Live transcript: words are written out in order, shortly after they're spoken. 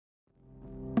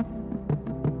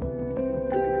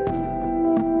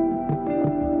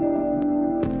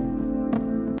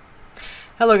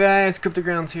Hello guys,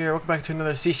 CryptoGrounds here. Welcome back to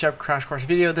another C# Crash Course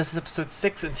video. This is episode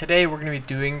 6 and today we're going to be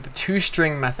doing the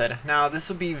ToString method. Now this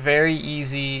will be very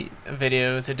easy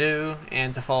video to do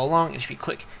and to follow along. It should be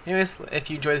quick. Anyways,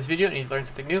 if you enjoyed this video and you've learned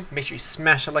something new, make sure you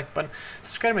smash the like button,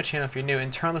 subscribe to my channel if you're new,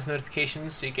 and turn on those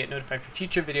notifications so you get notified for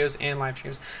future videos and live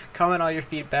streams. Comment all your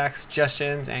feedback,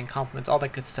 suggestions, and compliments, all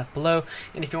that good stuff below.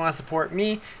 And if you want to support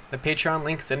me, the Patreon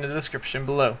link is in the description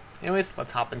below. Anyways,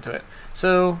 let's hop into it.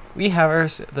 So we have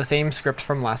the same script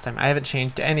from last time. I haven't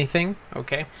changed anything,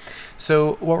 okay?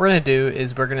 So what we're going to do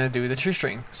is we're going to do the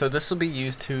ToString. So this will be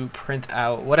used to print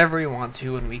out whatever we want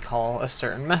to when we call a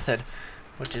certain method,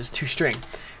 which is ToString,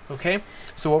 okay?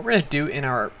 So what we're going to do in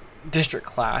our district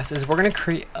class is we're going to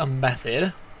create a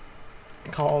method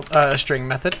called a string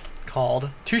method called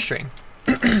ToString,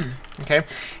 okay?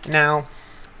 Now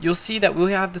you'll see that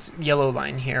we have this yellow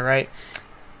line here, right?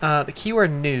 The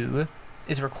keyword new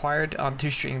is required on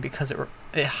ToString because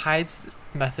it hides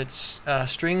method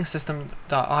string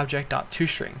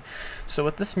system.object.ToString. So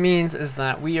what this means is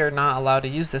that we are not allowed to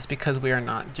use this because we are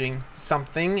not doing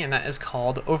something, and that is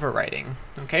called overriding.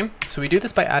 Okay, so we do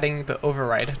this by adding the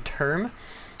override term.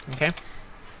 Okay.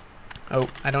 Oh,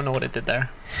 I don't know what it did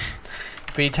there.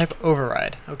 But you type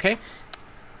override. Okay.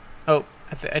 Oh,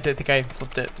 I did think I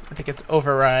flipped it. I think it's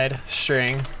override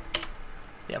string.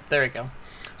 Yep, there we go.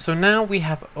 So now we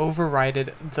have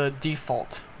overrided the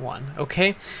default one,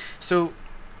 okay? So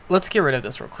let's get rid of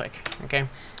this real quick, okay?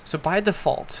 So by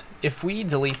default, if we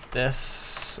delete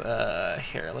this,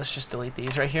 here, let's just delete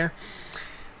these right here.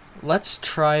 Let's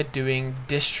try doing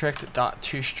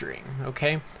district.ToString,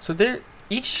 okay? So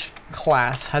each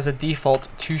class has a default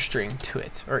ToString to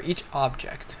it, or each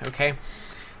object, okay?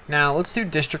 Now let's do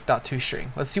district.ToString.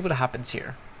 Let's see what happens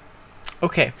here.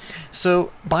 Okay,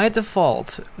 so by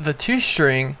default, the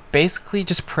ToString basically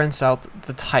just prints out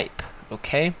the type,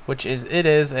 okay? Which is, it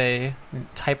is a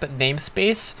type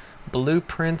namespace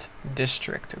blueprint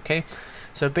district, okay?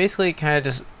 So basically it kind of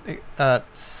just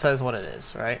says what it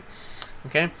is, right?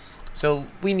 Okay, so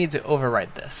we need to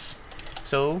override this.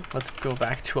 So let's go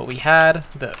back to what we had.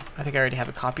 I think I already have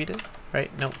it copied,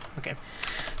 right? No, okay.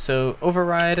 So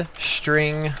override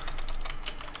string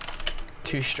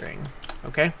ToString,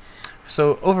 okay?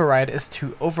 So override is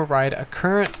to override a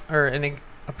current or a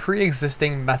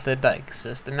pre-existing method that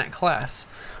exists in that class.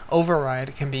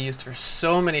 Override can be used for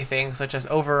so many things, such as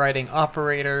overriding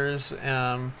operators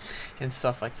and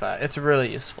stuff like that. It's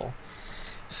really useful.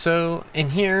 So in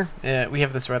here, we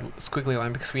have this red squiggly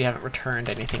line because we haven't returned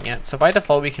anything yet. So by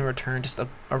default, we can return just a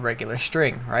regular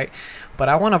string, right? But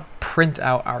I want to print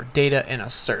out our data in a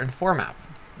certain format,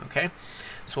 okay?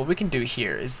 So what we can do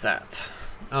here is that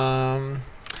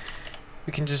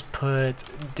we can just put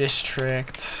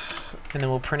district, and then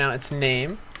we'll print out its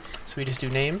name. So we just do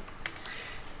name,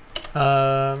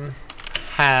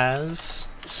 has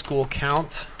school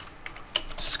count,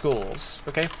 schools,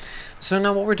 okay? So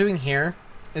now what we're doing here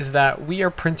is that we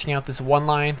are printing out this one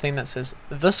line thing that says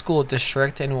the school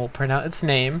district, and we'll print out its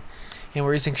name, and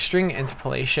we're using string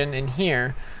interpolation in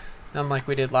here. Unlike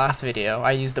we did last video,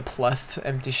 I used a plus to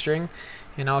empty string,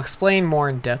 and I'll explain more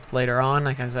in depth later on,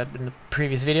 like I said in the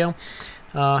previous video.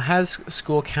 Has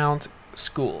school count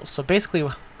schools. So basically,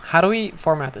 how do we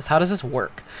format this? How does this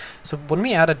work? So when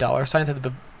we add a $sign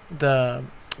to the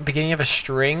beginning of a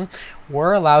string,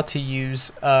 we're allowed to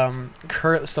use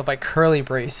stuff like curly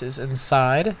braces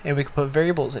inside, and we can put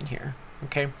variables in here.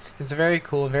 Okay, it's very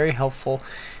cool, very helpful.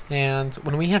 And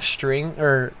when we have string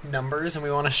or numbers and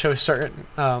we want to show certain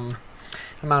amount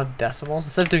of decimals,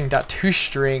 instead of doing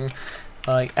 .ToString,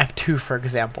 like F2 for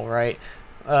example, right?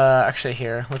 Actually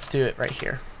here, let's do it right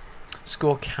here.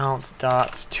 School count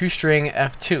 .ToString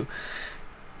F2.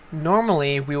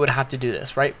 Normally we would have to do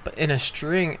this, right? But in a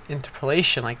string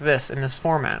interpolation like this, in this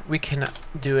format, we can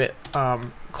do it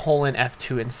colon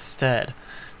F2 instead.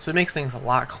 So it makes things a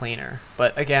lot cleaner.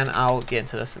 But again, I'll get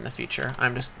into this in the future.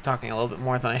 I'm just talking a little bit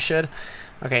more than I should.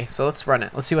 Okay, so let's run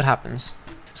it. Let's see what happens.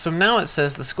 So now it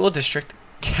says the school district,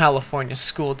 California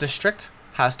School District,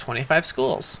 has 25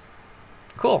 schools.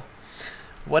 Cool.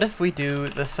 What if we do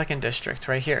the second district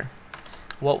right here?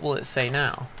 What will it say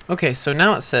now? Okay, so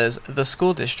now it says the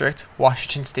school district,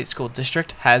 Washington State School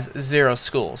District, has 0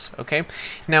 schools, okay?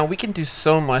 Now we can do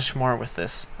so much more with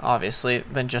this, obviously,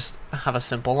 than just have a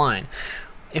simple line.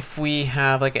 If we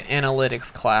have like an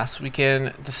analytics class, we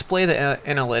can display the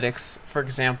analytics, for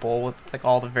example, with like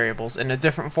all the variables in a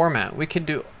different format. We can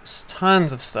do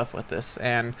tons of stuff with this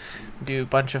and do a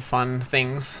bunch of fun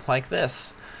things like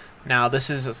this. Now this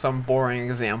is some boring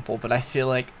example, but I feel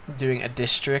like doing a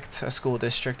school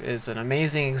district is an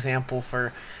amazing example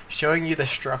for showing you the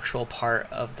structural part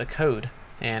of the code.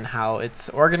 and how it's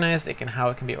organized, how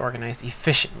it can be organized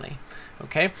efficiently.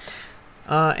 Okay.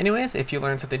 Anyways, if you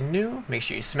learned something new, make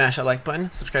sure you smash that like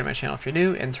button, subscribe to my channel if you're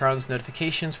new, and turn on those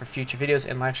notifications for future videos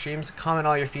and live streams. Comment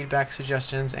all your feedback,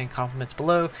 suggestions, and compliments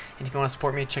below. And if you want to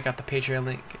support me, check out the Patreon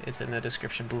link. It's in the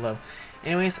description below.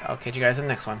 Anyways, I'll catch you guys in the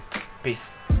next one.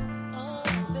 Peace.